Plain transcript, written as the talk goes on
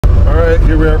Alright,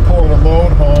 here we are pulling a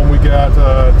load home. We got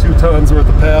 2 tons worth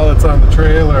of pallets on the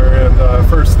trailer, and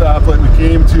first stoplight we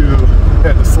came to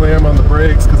had to slam on the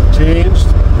brakes because it changed.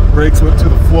 Brakes went to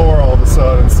the floor all of a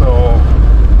sudden, so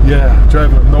yeah,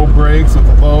 driving with no brakes with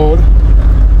the load.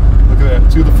 Look at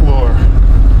that, to the floor.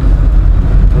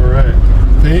 Alright,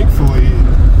 thankfully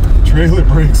the trailer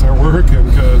brakes are working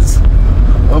because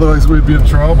otherwise we'd be in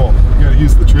trouble. You gotta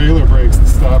use the trailer brakes to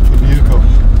stop the vehicle.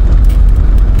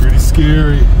 Pretty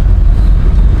scary.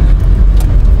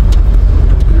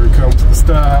 Here we come to the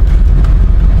stop.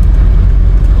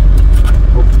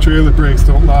 Hope the trailer brakes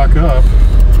don't lock up.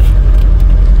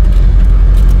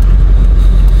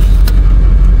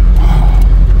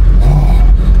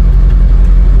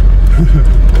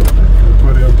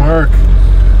 Put in park.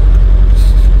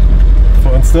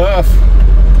 Fun stuff.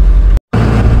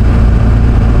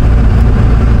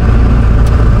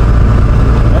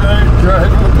 Alright,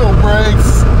 driving with no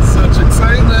brakes. Such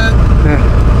excitement.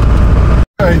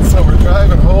 Alright, so we're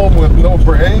driving home with no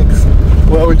brakes.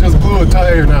 Well, we just blew a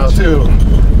tire now too.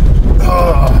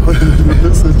 Oh,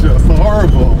 this is just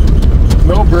horrible.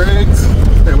 No brakes,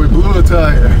 and we blew a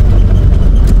tire.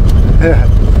 Yeah.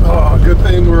 Oh, good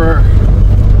thing we're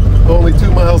only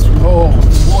 2 miles from home.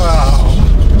 Wow.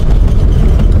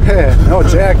 Yeah, no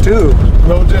jack too.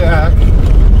 No jack.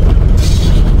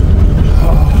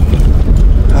 Oh.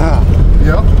 Ah.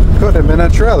 Yep. Could have been a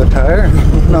trailer tire.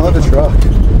 No, the truck.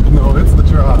 No, it's the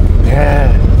truck.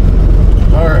 Yeah.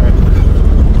 Alright.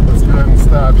 Let's go ahead and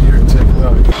stop here and take a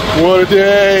look. What a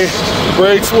day.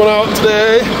 Brakes went out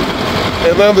today,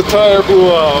 and then the tire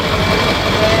blew out.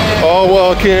 All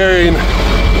while carrying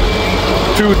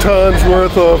 2 tons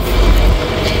worth of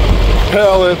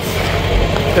pallets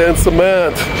and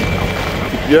cement.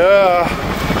 Yeah,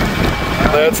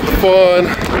 that's the fun.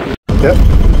 Yep.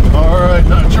 Alright,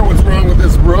 not sure what's wrong with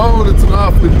this road. It's an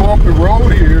awfully bumpy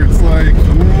road here.